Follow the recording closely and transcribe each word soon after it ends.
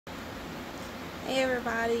Hey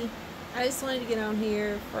everybody, I just wanted to get on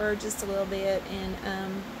here for just a little bit and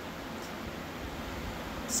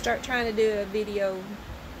start trying to do a video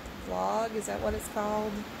vlog. Is that what it's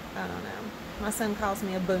called? I don't know. My son calls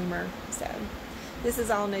me a boomer, so this is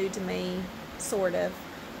all new to me, sort of.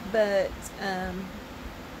 But a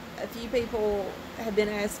few people have been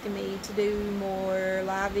asking me to do more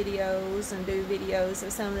live videos and do videos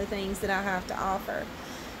of some of the things that I have to offer.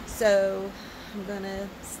 So I'm gonna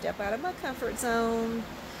step out of my comfort zone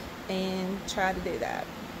and try to do that.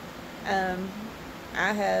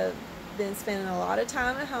 I have been spending a lot of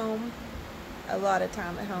time at home,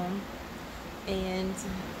 and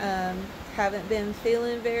haven't been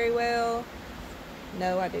feeling very well.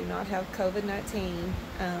 No, I do not have COVID-19.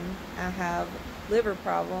 I have liver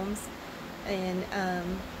problems, and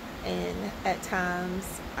at times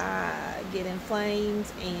I get inflamed,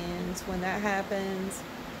 and when that happens,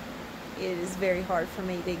 it is very hard for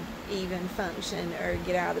me to even function or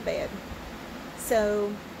get out of bed.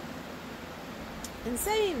 So, in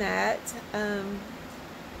saying that,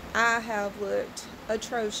 I have looked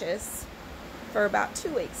atrocious for about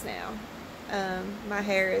 2 weeks now. My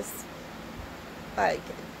hair is, like,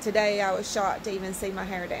 today I was shocked to even see my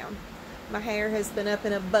hair down. My hair has been up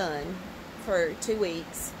in a bun for 2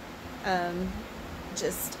 weeks,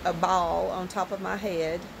 just a ball on top of my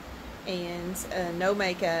head, and no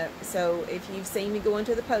makeup. So if you've seen me going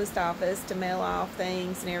to the post office to mail off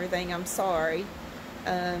things and everything, I'm sorry.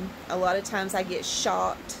 A lot of times I get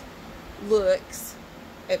shocked looks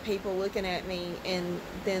at people looking at me, and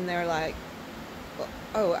then they're like,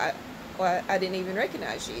 oh, I didn't even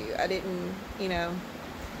recognize you. I didn't,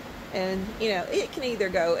 and it can either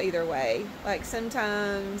go either way. Like,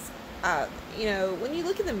 sometimes when you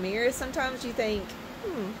look in the mirror, sometimes you think,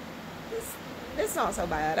 it's not so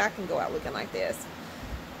bad. I can go out looking like this.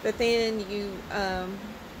 But then you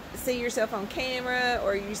see yourself on camera,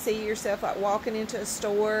 or you see yourself like walking into a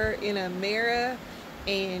store in a mirror,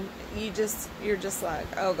 and you're just like,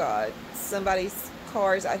 oh God, somebody's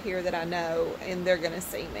car's out here that I know, and they're gonna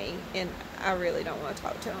see me, and I really don't want to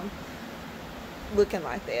talk to them looking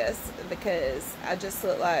like this, because I just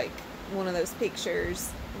look like one of those pictures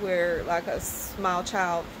where, like, a small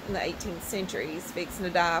child in the 18th century is fixing to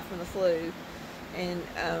die from the flu. And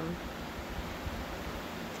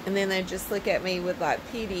then they just look at me with, like,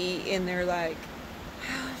 pity, and they're like,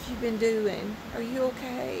 how have you been doing? Are you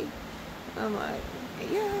okay? I'm like,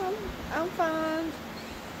 yeah, I'm fine.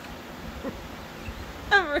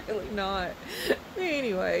 I'm really not.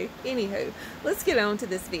 Anywho, let's get on to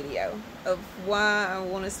this video of why I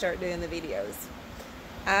want to start doing the videos.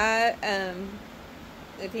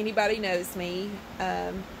 If anybody knows me,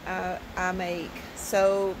 I make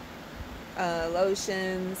soap,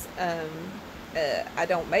 lotions. I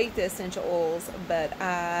don't make the essential oils, but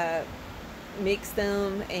I mix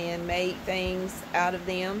them and make things out of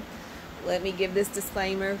them. Let me give this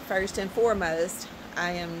disclaimer first and foremost.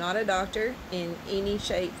 I am not a doctor in any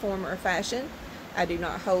shape, form, or fashion. I do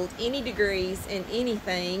not hold any degrees in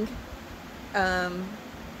anything.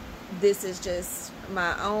 This is just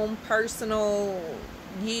my own personal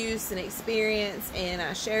use and experience, and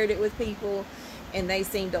I shared it with people, and they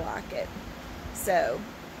seem to like it. So,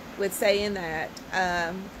 with saying that,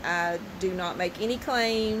 I do not make any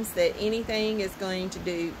claims that anything is going to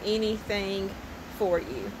do anything for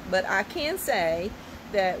you. But I can say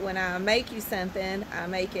that when I make you something, I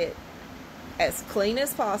make it as clean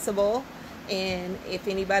as possible. And if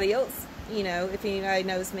anybody else, if anybody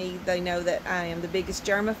knows me, they know that I am the biggest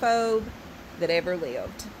germaphobe that ever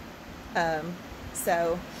lived.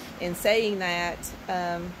 So in saying that,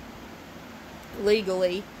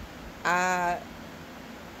 legally,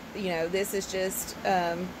 this is just,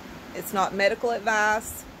 it's not medical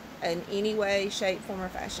advice in any way, shape, form, or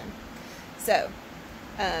fashion. So,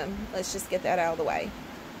 let's just get that out of the way.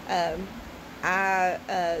 I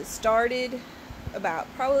started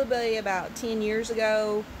probably about 10 years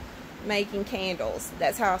ago making candles.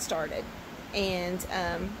 That's how I started. And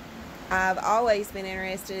I've always been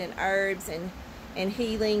interested in herbs and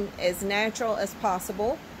healing as natural as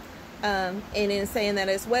possible. And in saying that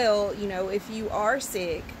as well, if you are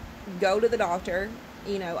sick, go to the doctor.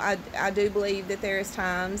 I do believe that there is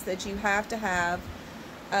times that you have to have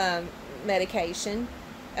medication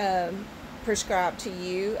prescribed to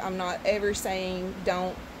you. I'm not ever saying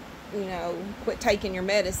don't, quit taking your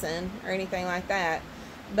medicine or anything like that.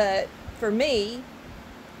 But for me,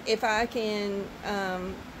 if I can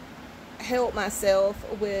help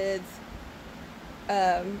myself with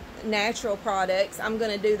natural products, I'm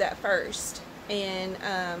going to do that first. And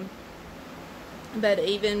but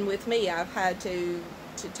even with me, I've had to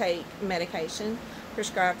take medication.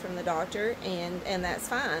 prescribed from the doctor, and that's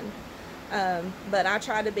fine. But I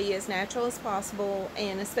try to be as natural as possible,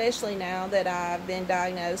 and especially now that I've been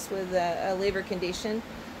diagnosed with a liver condition,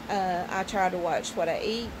 I try to watch what I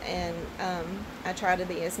eat, and I try to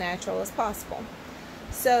be as natural as possible.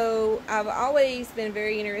 So I've always been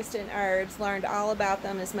very interested in herbs, learned all about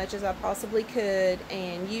them as much as I possibly could,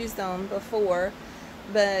 and used them before.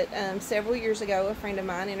 But several years ago, a friend of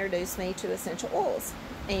mine introduced me to essential oils,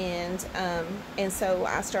 and so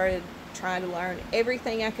I started trying to learn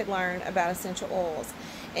everything I could learn about essential oils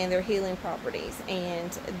and their healing properties.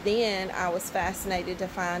 And then I was fascinated to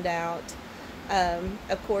find out,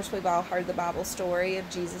 of course, we've all heard the Bible story of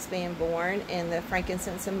Jesus being born and the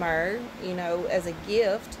frankincense and myrrh, you know, as a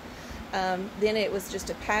gift. Then it was just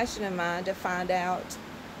a passion of mine to find out,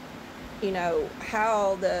 you know,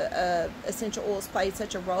 how the essential oils played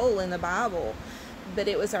such a role in the Bible. But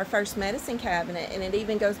it was our first medicine cabinet, and it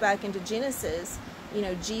even goes back into Genesis. You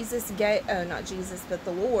know, not Jesus, but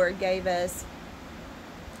the Lord gave us,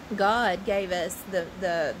 God gave us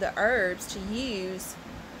the herbs to use,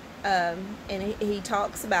 and he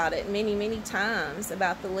talks about it many, many times,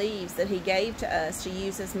 about the leaves that he gave to us to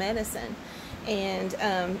use as medicine. And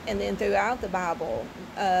then throughout the Bible,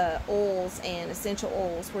 oils and essential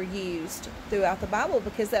oils were used throughout the Bible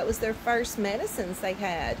because that was their first medicines they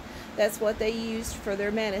had. That's what they used for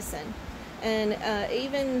their medicine. And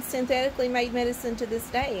even synthetically made medicine to this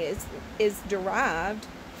day is derived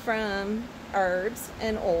from herbs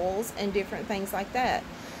and oils and different things like that.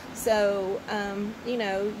 So, you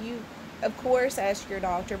know, you, of course, ask your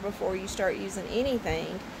doctor before you start using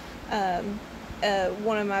anything.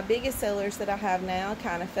 One of my biggest sellers that I have now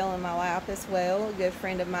kind of fell in my lap as well. A good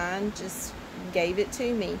friend of mine just gave it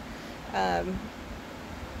to me.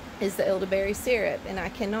 Is the elderberry syrup, and I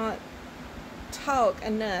cannot talk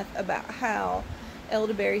enough about how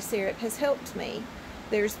elderberry syrup has helped me.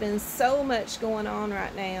 There's been so much going on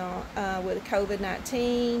right now with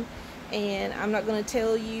COVID-19, and I'm not going to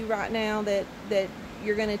tell you right now that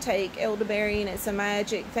you're going to take elderberry and it's a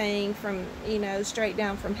magic thing from, you know, straight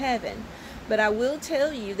down from heaven. But I will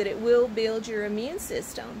tell you that it will build your immune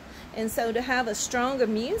system. And so to have a strong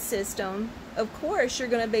immune system, of course, you're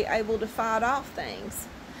going to be able to fight off things.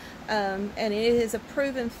 And it is a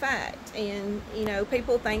proven fact. And, you know,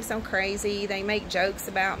 people think I'm crazy. They make jokes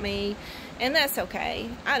about me. And that's okay.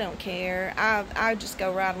 I don't care. I just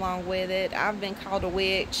go right along with it. I've been called a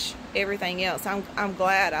witch, everything else. I'm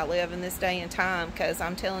glad I live in this day and time, because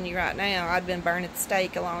I'm telling you right now, I'd been burned at the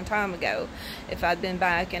stake a long time ago if I'd been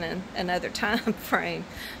back in another time frame.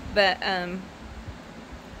 But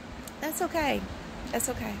that's okay. That's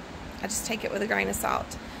okay. I just take it with a grain of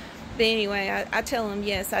salt. But anyway, I tell them,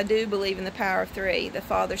 yes, I do believe in the power of three, the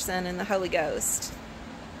Father, Son, and the Holy Ghost.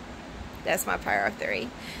 That's my power of three.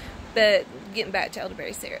 But getting back to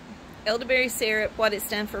elderberry syrup. Elderberry syrup, what it's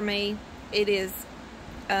done for me, it is,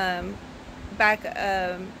 it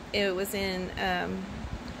was in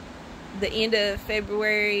the end of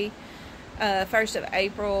February, 1st of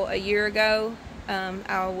April, a year ago.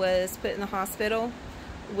 I was put in the hospital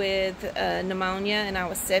with pneumonia, and I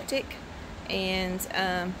was septic. And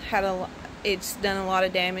it's done a lot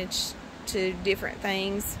of damage to different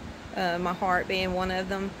things, my heart being one of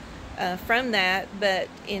them, from that. But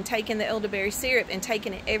in taking the elderberry syrup and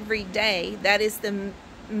taking it every day, that is the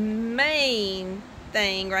main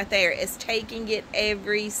thing right there, is taking it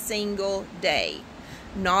every single day.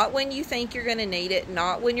 Not when you think you're going to need it,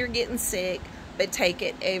 not when you're getting sick, but take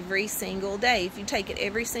it every single day. If you take it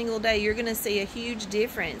every single day, you're going to see a huge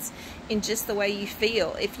difference in just the way you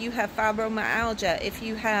feel. If you have fibromyalgia, if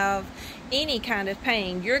you have any kind of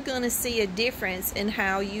pain, you're going to see a difference in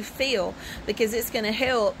how you feel, because it's going to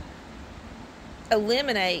help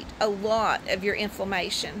eliminate a lot of your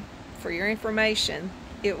inflammation. For your information,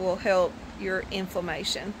 it will help your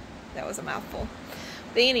inflammation. That was a mouthful.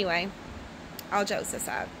 But anyway, all jokes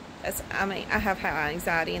aside, I have high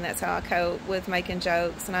anxiety, and that's how I cope, with making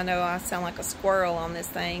jokes. And I know I sound like a squirrel on this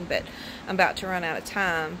thing, but I'm about to run out of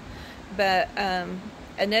time. But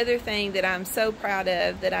another thing that I'm so proud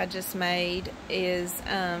of that I just made is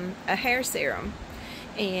a hair serum.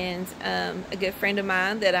 And a good friend of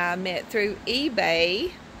mine that I met through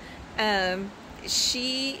eBay,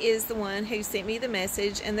 she is the one who sent me the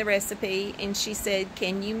message and the recipe, and she said,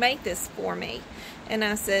 "Can you make this for me?" And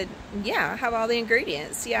I said, "Yeah, I have all the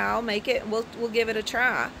ingredients. Yeah, I'll make it. We'll give it a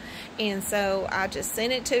try." And so I just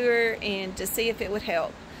sent it to her and to see if it would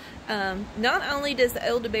help. Not only does the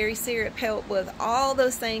elderberry syrup help with all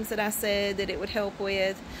those things that I said that it would help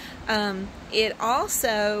with, it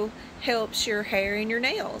also helps your hair and your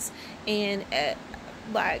nails. And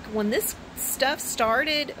like when this stuff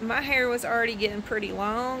started, my hair was already getting pretty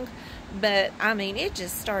long, but I mean, it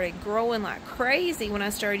just started growing like crazy when I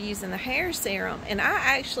started using the hair serum. And I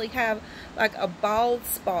actually have like a bald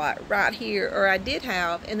spot right here, or I did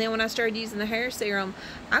have, and then when I started using the hair serum,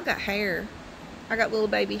 I got hair. I got little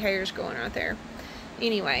baby hairs growing right there.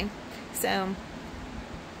 Anyway, so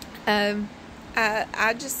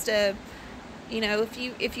I just you know,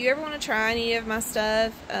 if you ever want to try any of my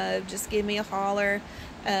stuff, just give me a holler.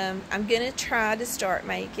 I'm gonna try to start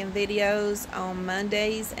making videos on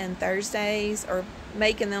Mondays and Thursdays, or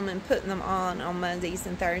making them and putting them on Mondays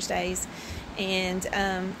and Thursdays, and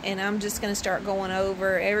I'm just gonna start going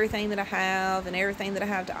over everything that I have and everything that I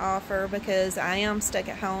have to offer, because I am stuck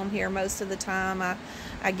at home here most of the time.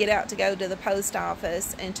 I get out to go to the post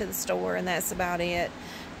office and to the store, and that's about it.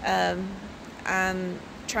 I'm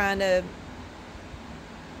trying to,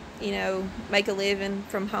 you know, make a living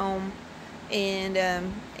from home, and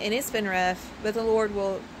it's been rough, but the Lord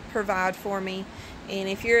will provide for me. And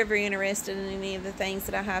if you're ever interested in any of the things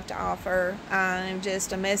that I have to offer, I'm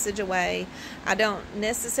just a message away. I don't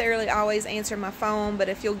necessarily always answer my phone, but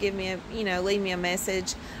if you'll give me leave me a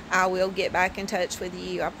message, I will get back in touch with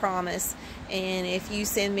you, I promise. And if you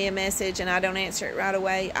send me a message and I don't answer it right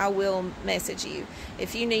away, I will message you.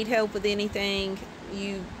 If you need help with anything,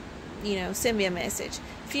 you know, send me a message.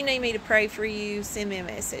 If you need me to pray for you, send me a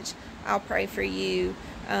message. I'll pray for you.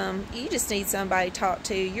 You just need somebody to talk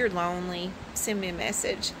to. You're lonely, send me a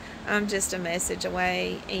message. I'm just a message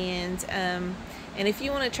away. And if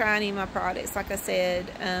you want to try any of my products, like I said,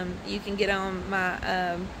 you can get on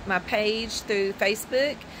my my page through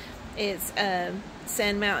Facebook. It's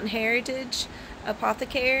Sand Mountain Heritage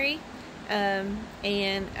Apothecary. And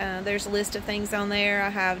there's a list of things on there. I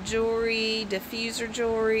have jewelry, diffuser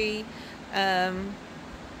jewelry.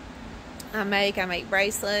 I make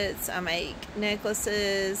bracelets. I make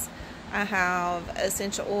necklaces. I have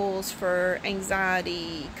essential oils for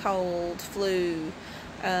anxiety, cold, flu.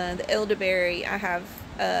 The elderberry, I have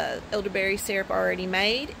elderberry syrup already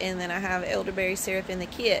made, and then I have elderberry syrup in the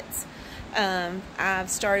kits. I've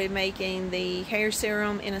started making the hair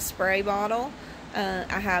serum in a spray bottle.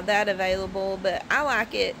 I have that available, but I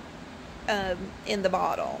like it in the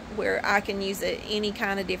bottle, where I can use it any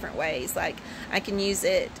kind of different ways. Like I can use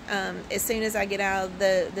it as soon as I get out of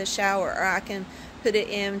the shower, or I can put it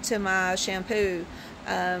into my shampoo.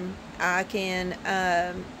 I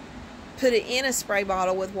can put it in a spray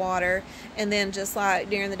bottle with water, and then just like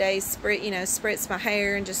during the day, spritz my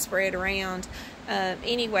hair and just spray it around.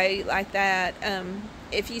 Anyway, like that.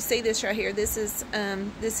 If you see this right here, this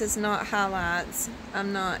is not highlights.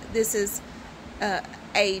 This is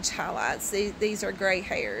age highlights. These are gray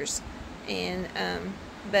hairs. And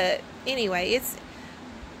but anyway, it's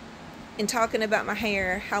in talking about my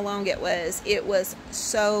hair, how long it was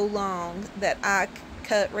so long that I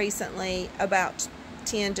cut recently about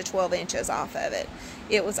 10 to 12 inches off of it.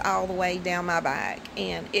 It was all the way down my back,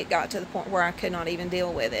 and it got to the point where I could not even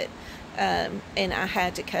deal with it. And I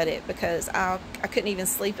had to cut it because I couldn't even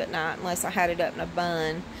sleep at night unless I had it up in a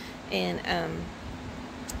bun, and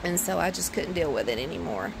so I just couldn't deal with it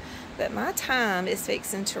anymore. But my time is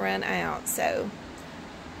fixing to run out, so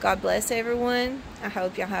God bless everyone. I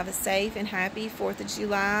hope y'all have a safe and happy 4th of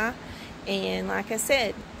July. And like I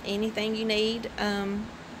said, anything you need,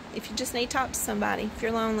 if you just need to talk to somebody, if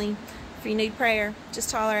you're lonely, if you need prayer,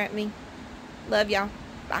 just holler at me. Love y'all.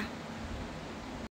 Bye.